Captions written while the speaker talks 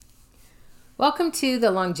Welcome to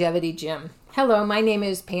the Longevity Gym. Hello, my name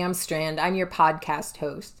is Pam Strand. I'm your podcast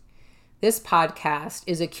host. This podcast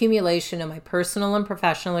is accumulation of my personal and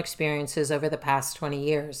professional experiences over the past 20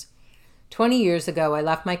 years. 20 years ago, I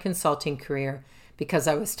left my consulting career because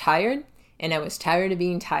I was tired, and I was tired of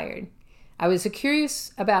being tired. I was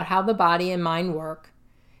curious about how the body and mind work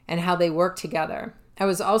and how they work together. I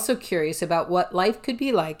was also curious about what life could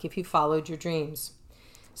be like if you followed your dreams.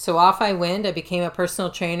 So off I went. I became a personal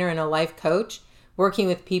trainer and a life coach, working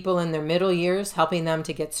with people in their middle years, helping them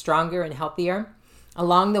to get stronger and healthier.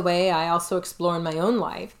 Along the way, I also explore in my own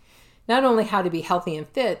life, not only how to be healthy and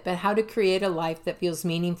fit, but how to create a life that feels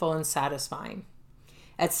meaningful and satisfying.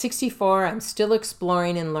 At 64, I'm still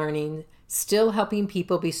exploring and learning, still helping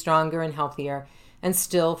people be stronger and healthier, and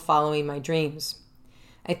still following my dreams.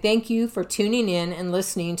 I thank you for tuning in and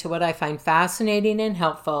listening to what I find fascinating and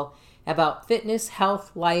helpful about fitness,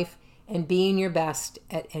 health, life, and being your best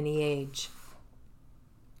at any age.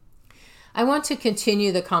 I want to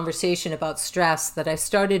continue the conversation about stress that I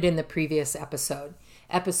started in the previous episode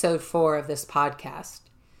 4 of this podcast.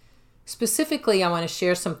 Specifically, I want to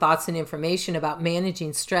share some thoughts and information about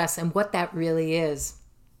managing stress and what that really is.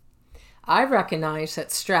 I recognize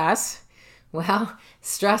that stress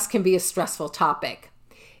can be a stressful topic.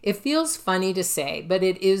 It feels funny to say, but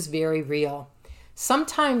it is very real.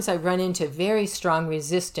 Sometimes I run into very strong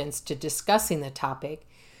resistance to discussing the topic,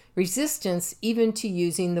 resistance even to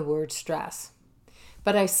using the word stress.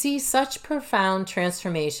 But I see such profound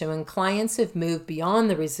transformation when clients have moved beyond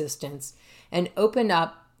the resistance and opened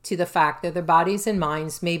up to the fact that their bodies and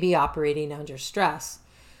minds may be operating under stress.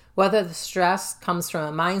 Whether the stress comes from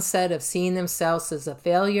a mindset of seeing themselves as a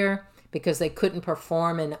failure because they couldn't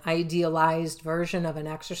perform an idealized version of an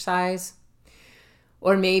exercise,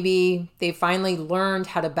 or maybe they finally learned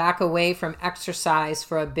how to back away from exercise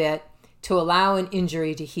for a bit to allow an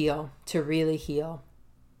injury to heal, to really heal.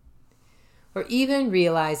 Or even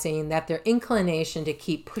realizing that their inclination to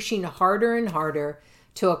keep pushing harder and harder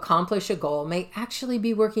to accomplish a goal may actually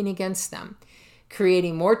be working against them,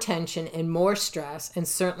 creating more tension and more stress, and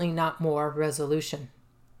certainly not more resolution.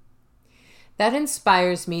 That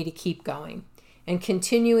inspires me to keep going and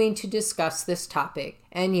continuing to discuss this topic,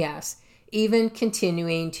 and yes, even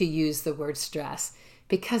continuing to use the word stress,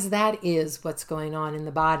 because that is what's going on in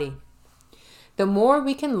the body. The more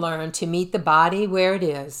we can learn to meet the body where it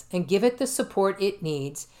is and give it the support it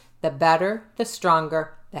needs, the better, the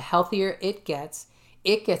stronger, the healthier it gets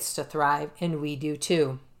to thrive, and we do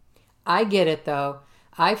too. I get it though.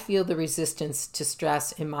 I feel the resistance to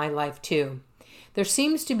stress in my life too. There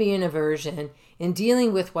seems to be an aversion in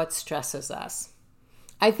dealing with what stresses us.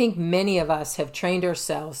 I think many of us have trained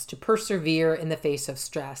ourselves to persevere in the face of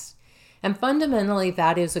stress, and fundamentally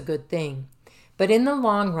that is a good thing. But in the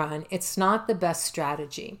long run, it's not the best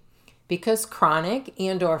strategy, because chronic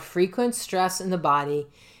and/or frequent stress in the body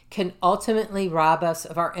can ultimately rob us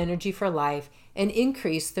of our energy for life and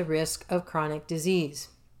increase the risk of chronic disease.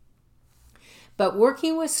 But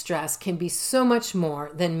working with stress can be so much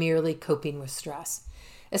more than merely coping with stress,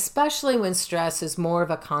 especially when stress is more of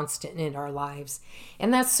a constant in our lives.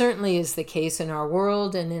 And that certainly is the case in our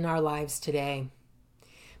world and in our lives today.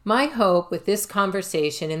 My hope with this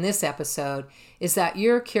conversation in this episode is that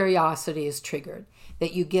your curiosity is triggered,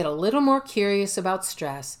 that you get a little more curious about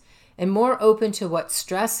stress and more open to what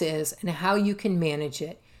stress is and how you can manage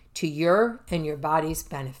it to your and your body's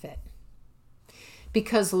benefit.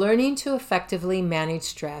 Because learning to effectively manage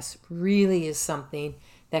stress really is something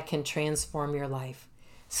that can transform your life.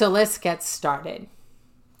 So let's get started.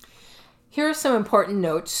 Here are some important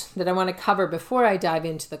notes that I want to cover before I dive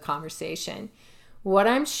into the conversation. What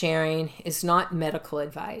I'm sharing is not medical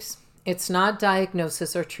advice. It's not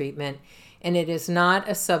diagnosis or treatment, and it is not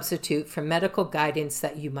a substitute for medical guidance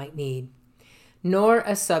that you might need, nor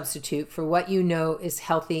a substitute for what you know is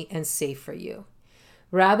healthy and safe for you.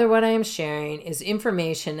 Rather, what I am sharing is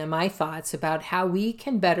information and my thoughts about how we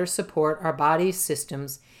can better support our body's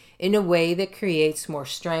systems in a way that creates more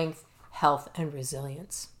strength, health, and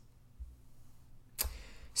resilience.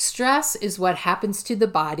 Stress is what happens to the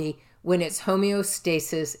body when its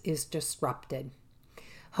homeostasis is disrupted.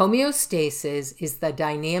 Homeostasis is the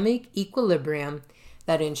dynamic equilibrium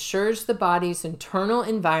that ensures the body's internal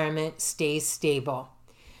environment stays stable.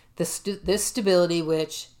 This stability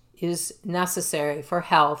which is necessary for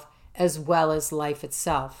health as well as life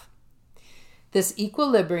itself. This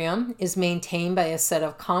equilibrium is maintained by a set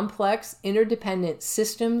of complex, interdependent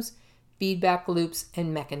systems, feedback loops,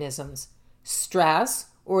 and mechanisms. Stress,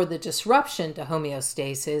 or the disruption to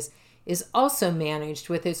homeostasis, is also managed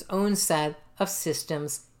with its own set of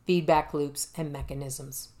systems, feedback loops, and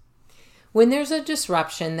mechanisms. When there's a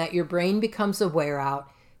disruption that your brain becomes aware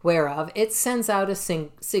of, it sends out a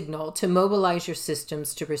signal to mobilize your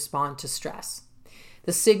systems to respond to stress.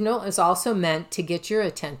 The signal is also meant to get your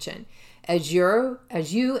attention, as you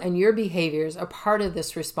and your behaviors are part of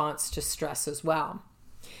this response to stress as well.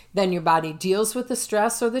 Then your body deals with the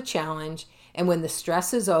stress or the challenge, and when the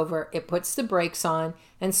stress is over, it puts the brakes on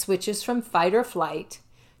and switches from fight or flight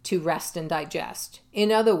to rest and digest.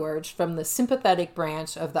 In other words, from the sympathetic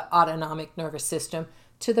branch of the autonomic nervous system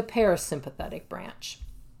to the parasympathetic branch.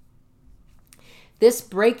 This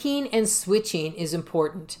breaking and switching is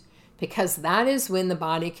important because that is when the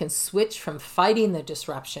body can switch from fighting the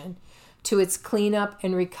disruption to its cleanup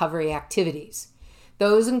and recovery activities.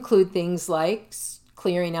 Those include things like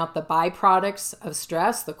clearing out the byproducts of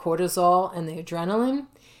stress, the cortisol and the adrenaline,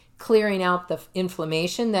 clearing out the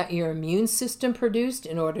inflammation that your immune system produced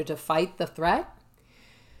in order to fight the threat.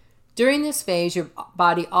 During this phase, your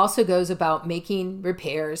body also goes about making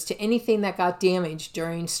repairs to anything that got damaged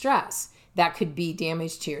during stress. That could be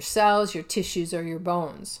damage to your cells, your tissues, or your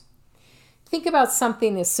bones. Think about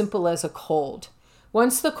something as simple as a cold.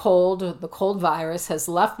 Once the cold virus has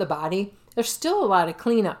left the body, there's still a lot of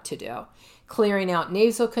cleanup to do. Clearing out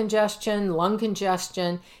nasal congestion, lung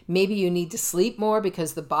congestion. Maybe you need to sleep more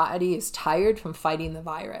because the body is tired from fighting the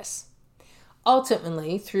virus.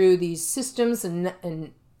 Ultimately, through these systems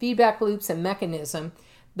and feedback loops and mechanism,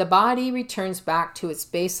 the body returns back to its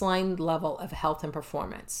baseline level of health and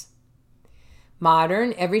performance.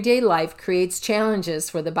 Modern, everyday life creates challenges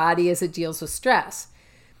for the body as it deals with stress.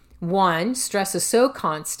 One, stress is so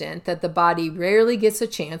constant that the body rarely gets a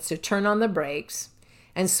chance to turn on the brakes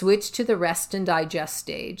and switch to the rest and digest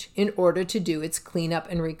stage in order to do its cleanup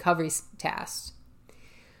and recovery tasks.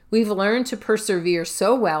 We've learned to persevere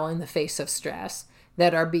so well in the face of stress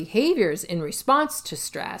that our behaviors in response to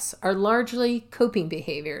stress are largely coping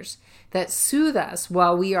behaviors that soothe us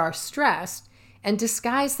while we are stressed and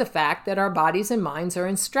disguise the fact that our bodies and minds are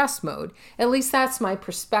in stress mode. At least that's my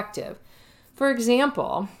perspective. For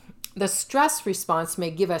example, the stress response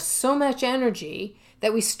may give us so much energy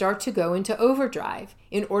that we start to go into overdrive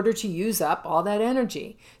in order to use up all that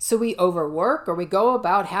energy. So we overwork or we go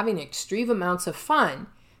about having extreme amounts of fun.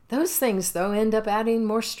 Those things, though, end up adding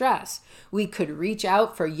more stress. We could reach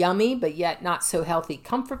out for yummy but yet not so healthy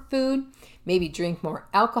comfort food, maybe drink more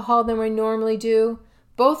alcohol than we normally do,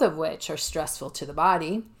 both of which are stressful to the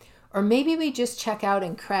body. Or maybe we just check out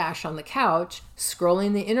and crash on the couch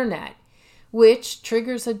scrolling the internet, which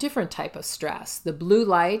triggers a different type of stress, the blue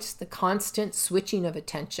lights, the constant switching of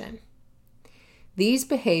attention. These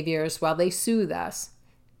behaviors, while they soothe us,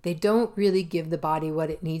 they don't really give the body what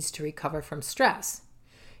it needs to recover from stress.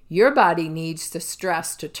 Your body needs the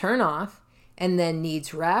stress to turn off and then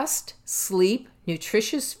needs rest, sleep,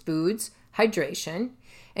 nutritious foods, hydration,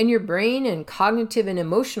 and your brain and cognitive and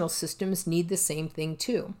emotional systems need the same thing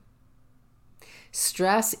too.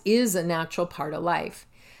 Stress is a natural part of life.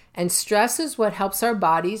 And stress is what helps our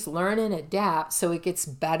bodies learn and adapt so it gets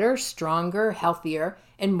better, stronger, healthier,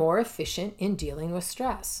 and more efficient in dealing with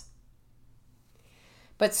stress.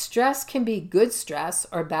 But stress can be good stress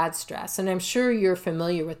or bad stress, and I'm sure you're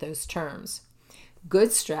familiar with those terms.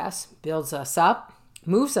 Good stress builds us up,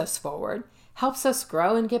 moves us forward, helps us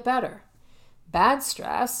grow and get better. Bad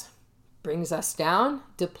stress brings us down,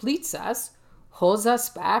 depletes us, holds us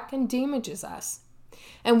back, and damages us.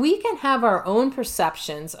 And we can have our own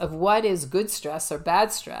perceptions of what is good stress or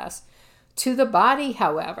bad stress. To the body,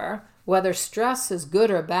 however, whether stress is good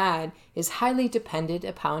or bad is highly dependent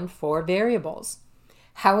upon 4 variables: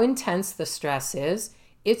 how intense the stress is,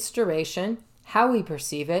 its duration, how we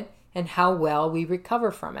perceive it, and how well we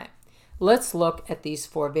recover from it. Let's look at these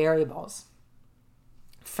 4 variables.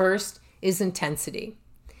 First is intensity.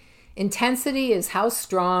 Intensity is how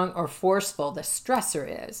strong or forceful the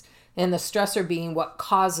stressor is, and the stressor being what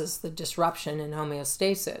causes the disruption in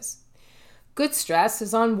homeostasis. Good stress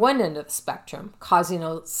is on one end of the spectrum, causing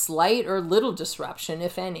a slight or little disruption,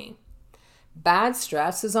 if any. Bad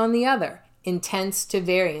stress is on the other, intense to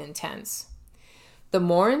very intense. The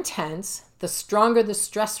more intense, the stronger the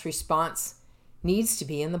stress response needs to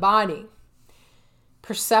be in the body.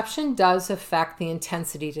 Perception does affect the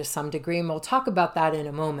intensity to some degree, and we'll talk about that in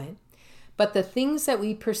a moment. But the things that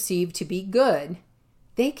we perceive to be good,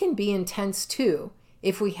 they can be intense too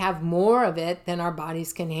if we have more of it than our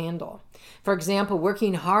bodies can handle. For example,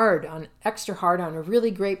 working extra hard on a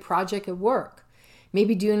really great project at work,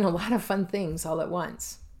 maybe doing a lot of fun things all at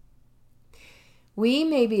once. We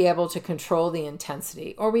may be able to control the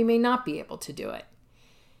intensity, or we may not be able to do it.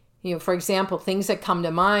 For example, things that come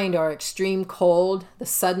to mind are extreme cold, the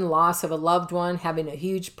sudden loss of a loved one, having a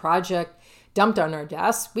huge project dumped on our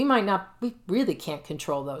desk. We really can't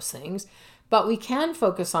control those things, but we can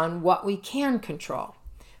focus on what we can control.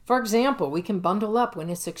 For example, we can bundle up when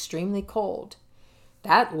it's extremely cold.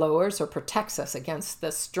 That lowers or protects us against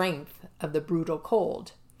the strength of the brutal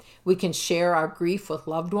cold. We can share our grief with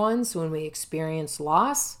loved ones when we experience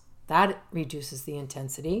loss. That reduces the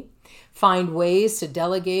intensity. Find ways to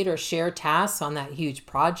delegate or share tasks on that huge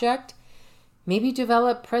project. Maybe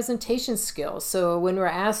develop presentation skills so when we're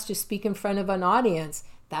asked to speak in front of an audience,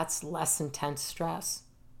 that's less intense stress.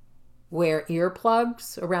 Wear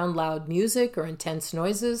earplugs around loud music or intense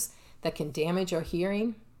noises that can damage our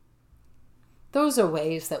hearing. Those are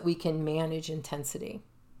ways that we can manage intensity.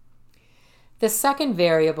 The second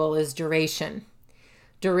variable is duration.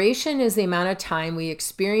 Duration is the amount of time we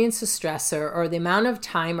experience a stressor or the amount of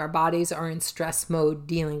time our bodies are in stress mode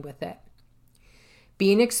dealing with it.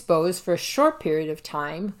 Being exposed for a short period of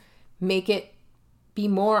time make it be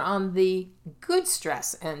more on the good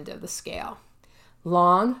stress end of the scale.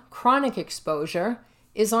 Long, chronic exposure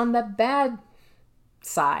is on the bad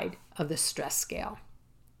side of the stress scale.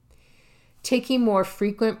 Taking more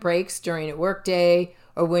frequent breaks during a workday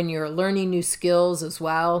or when you're learning new skills as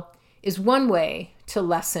well is one way to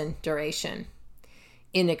lessen duration.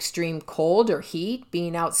 In extreme cold or heat,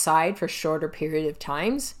 being outside for shorter period of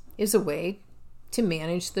times is a way to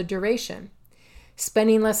manage the duration.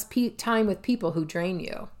 Spending less time with people who drain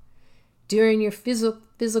you. Doing your physical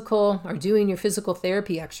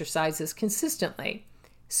therapy exercises consistently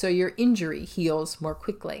so your injury heals more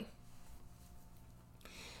quickly.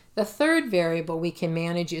 The third variable we can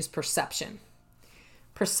manage is perception.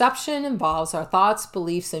 Perception involves our thoughts,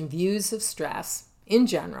 beliefs, and views of stress in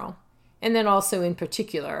general, and then also in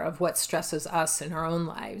particular of what stresses us in our own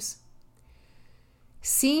lives.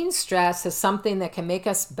 Seeing stress as something that can make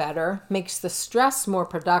us better makes the stress more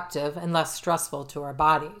productive and less stressful to our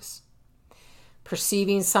bodies.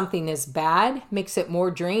 Perceiving something as bad makes it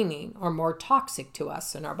more draining or more toxic to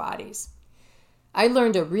us in our bodies. I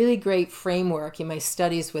learned a really great framework in my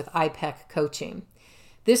studies with IPEC coaching.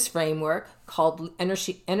 This framework, called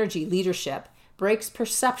Energy Leadership, breaks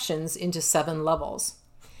perceptions into 7 levels.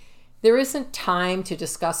 There isn't time to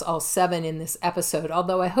discuss all 7 in this episode,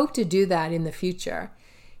 although I hope to do that in the future.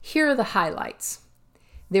 Here are the highlights.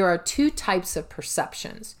 There are 2 types of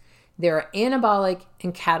perceptions. There are anabolic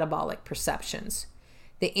and catabolic perceptions.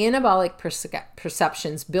 The anabolic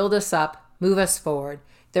perceptions build us up, move us forward.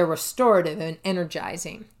 They're restorative and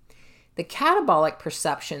energizing. The catabolic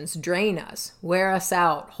perceptions drain us, wear us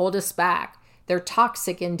out, hold us back. They're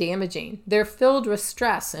toxic and damaging. They're filled with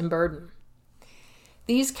stress and burden.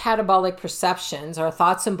 These catabolic perceptions are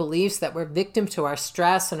thoughts and beliefs that we're victim to our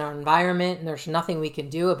stress and our environment, and there's nothing we can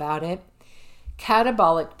do about it.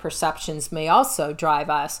 Catabolic perceptions may also drive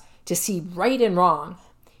us to see right and wrong.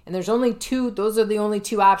 And there's only 2, those are the only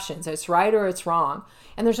 2 options. It's right or it's wrong.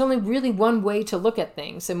 And there's only really one way to look at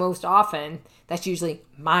things. And most often, that's usually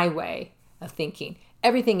my way of thinking.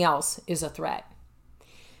 Everything else is a threat.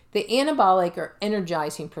 The anabolic or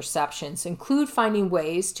energizing perceptions include finding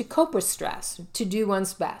ways to cope with stress, to do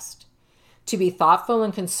one's best, to be thoughtful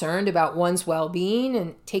and concerned about one's well-being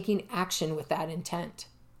and taking action with that intent,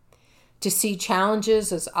 to see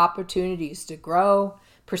challenges as opportunities to grow,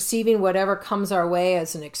 perceiving whatever comes our way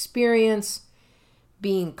as an experience,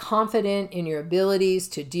 being confident in your abilities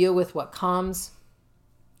to deal with what comes,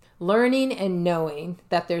 learning and knowing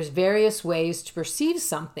that there's various ways to perceive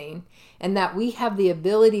something and that we have the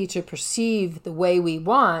ability to perceive the way we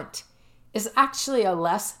want is actually a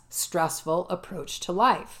less stressful approach to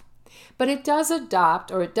life. But it does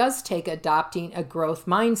take adopting a growth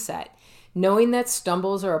mindset, knowing that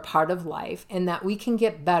stumbles are a part of life and that we can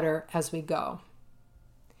get better as we go.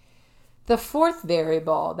 The fourth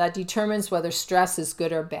variable that determines whether stress is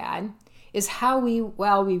good or bad is how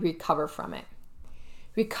well we recover from it.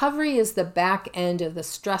 Recovery is the back end of the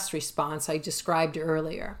stress response I described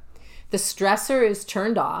earlier. The stressor is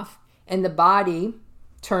turned off, and the body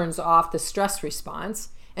turns off the stress response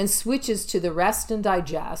and switches to the rest and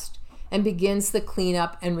digest and begins the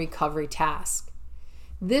cleanup and recovery task.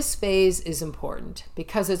 This phase is important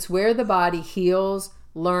because it's where the body heals,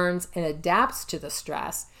 learns, and adapts to the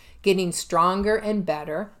stress, getting stronger and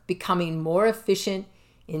better, becoming more efficient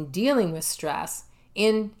in dealing with stress,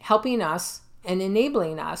 in helping us and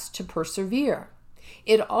enabling us to persevere.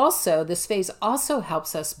 This phase also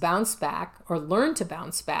helps us bounce back or learn to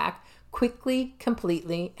bounce back quickly,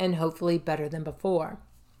 completely, and hopefully better than before.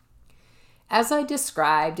 As I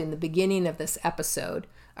described in the beginning of this episode,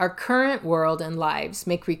 our current world and lives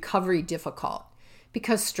make recovery difficult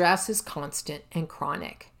because stress is constant and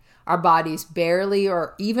chronic. Our bodies barely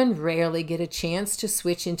or even rarely get a chance to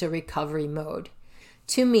switch into recovery mode.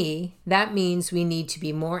 To me, that means we need to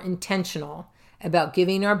be more intentional about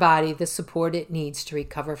giving our body the support it needs to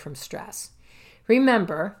recover from stress.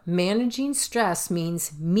 Remember, managing stress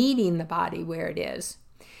means meeting the body where it is.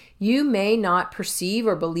 You may not perceive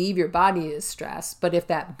or believe your body is stressed, but if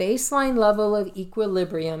that baseline level of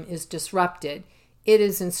equilibrium is disrupted, it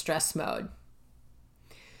is in stress mode.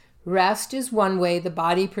 Rest is one way the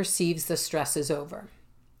body perceives the stress is over,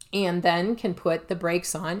 and then can put the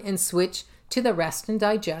brakes on and switch to the rest and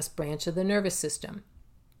digest branch of the nervous system.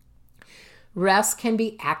 Rest can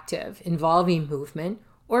be active, involving movement,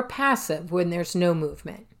 or passive when there's no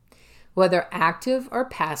movement. Whether active or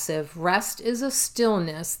passive, rest is a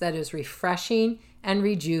stillness that is refreshing and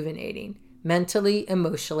rejuvenating, mentally,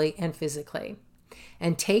 emotionally, and physically.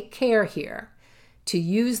 And take care here to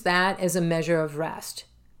use that as a measure of rest.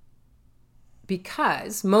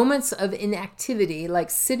 Because moments of inactivity, like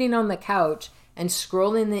sitting on the couch and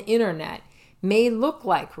scrolling the internet, may look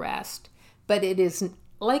like rest, but it is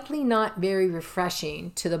likely not very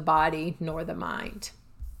refreshing to the body nor the mind.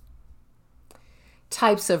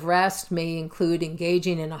 Types of rest may include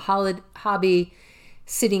engaging in a hobby,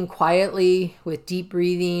 sitting quietly with deep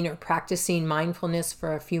breathing, or practicing mindfulness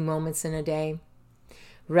for a few moments in a day,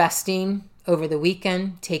 resting over the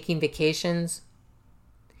weekend, taking vacations.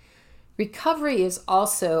 Recovery is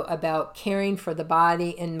also about caring for the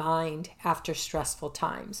body and mind after stressful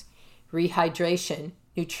times. Rehydration,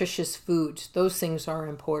 nutritious foods, those things are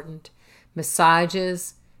important.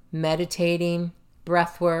 Massages, meditating,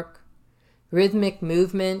 breath work, rhythmic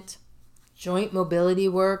movement, joint mobility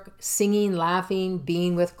work, singing, laughing,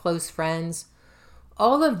 being with close friends.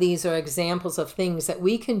 All of these are examples of things that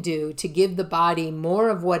we can do to give the body more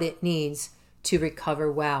of what it needs to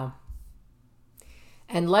recover well.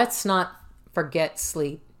 And let's not forget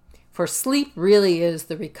sleep, for sleep really is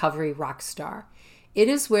the recovery rock star. It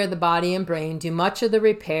is where the body and brain do much of the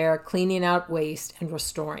repair, cleaning out waste, and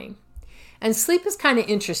restoring. And sleep is kind of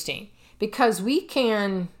interesting because we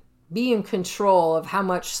can be in control of how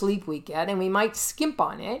much sleep we get, and we might skimp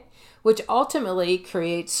on it, which ultimately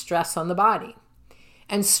creates stress on the body.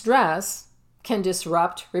 And stress can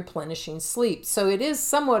disrupt replenishing sleep. So it is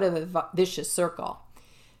somewhat of a vicious circle.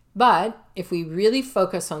 But if we really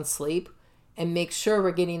focus on sleep and make sure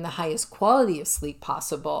we're getting the highest quality of sleep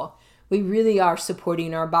possible, we really are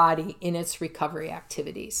supporting our body in its recovery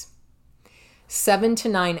activities. 7 to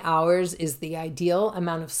 9 hours is the ideal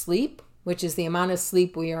amount of sleep, which is the amount of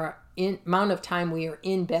time we are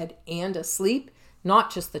in bed and asleep,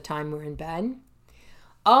 not just the time we're in bed.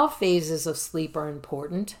 All phases of sleep are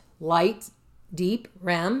important. Light, deep,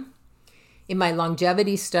 REM. In my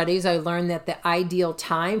longevity studies, I learned that the ideal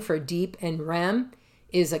time for deep and REM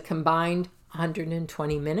is a combined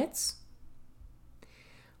 120 minutes.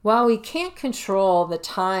 While we can't control the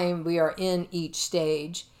time we are in each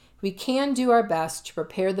stage, we can do our best to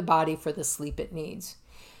prepare the body for the sleep it needs.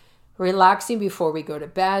 Relaxing before we go to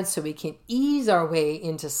bed so we can ease our way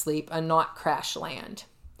into sleep and not crash land.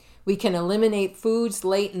 We can eliminate foods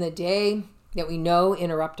late in the day that we know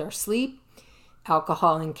interrupt our sleep.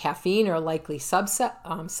 Alcohol and caffeine are likely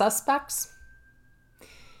suspects.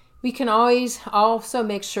 We can always also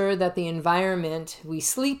make sure that the environment we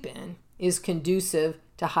sleep in is conducive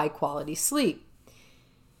to high quality sleep.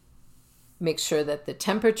 Make sure that the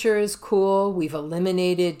temperature is cool. We've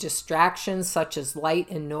eliminated distractions such as light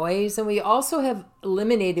and noise. And we also have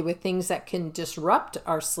eliminated with things that can disrupt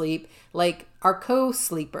our sleep, like our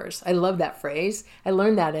co-sleepers. I love that phrase. I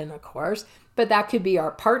learned that in a course. But that could be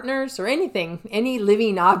our partners or anything, any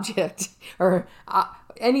living object or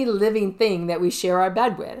any living thing that we share our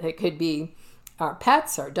bed with. It could be our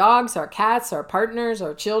pets, our dogs, our cats, our partners,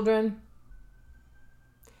 our children.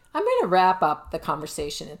 I'm going to wrap up the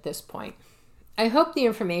conversation at this point. I hope the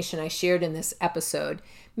information I shared in this episode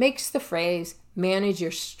makes the phrase manage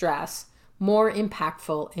your stress more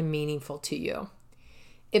impactful and meaningful to you.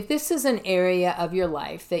 If this is an area of your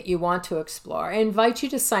life that you want to explore, I invite you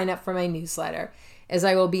to sign up for my newsletter, as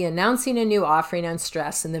I will be announcing a new offering on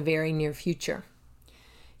stress in the very near future.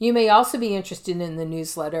 You may also be interested in the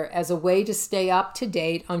newsletter as a way to stay up to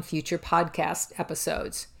date on future podcast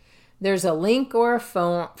episodes. There's a link or a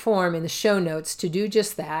form in the show notes to do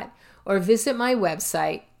just that, or visit my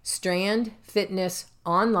website,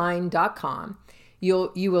 strandfitnessonline.com.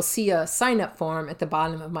 You will see a sign-up form at the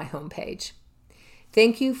bottom of my homepage.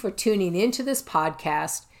 Thank you for tuning into this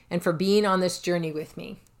podcast and for being on this journey with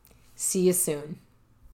me. See you soon.